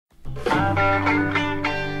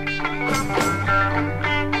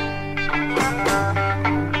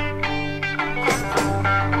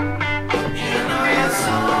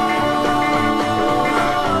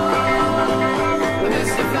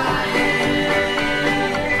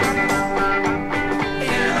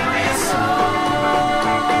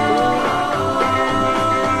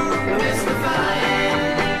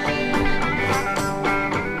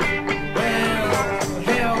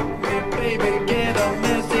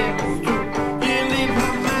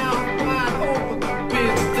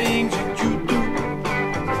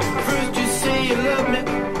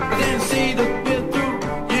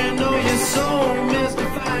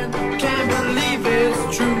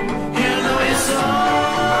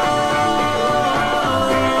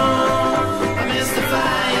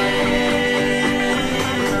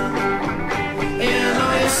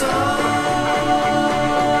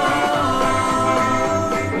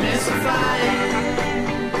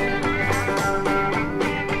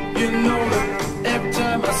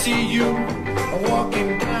See you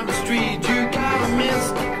walking down the street, you got a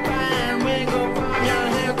mystifying wiggle from your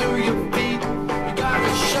hair to your feet. You got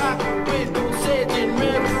a shock with pulsating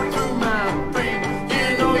rhythm through my brain. You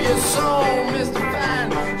know you're so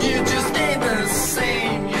mystifying, you just ain't the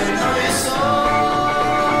same. You know you're so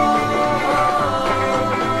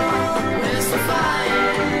mystifying.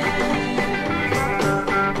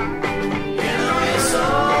 You know you're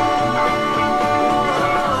so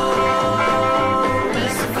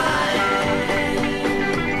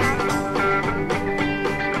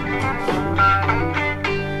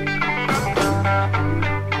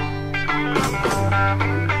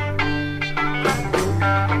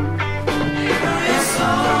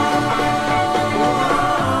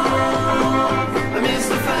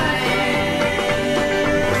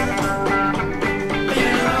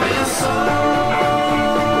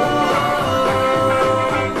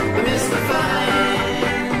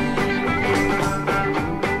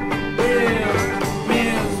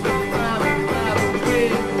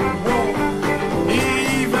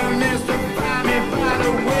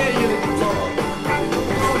way you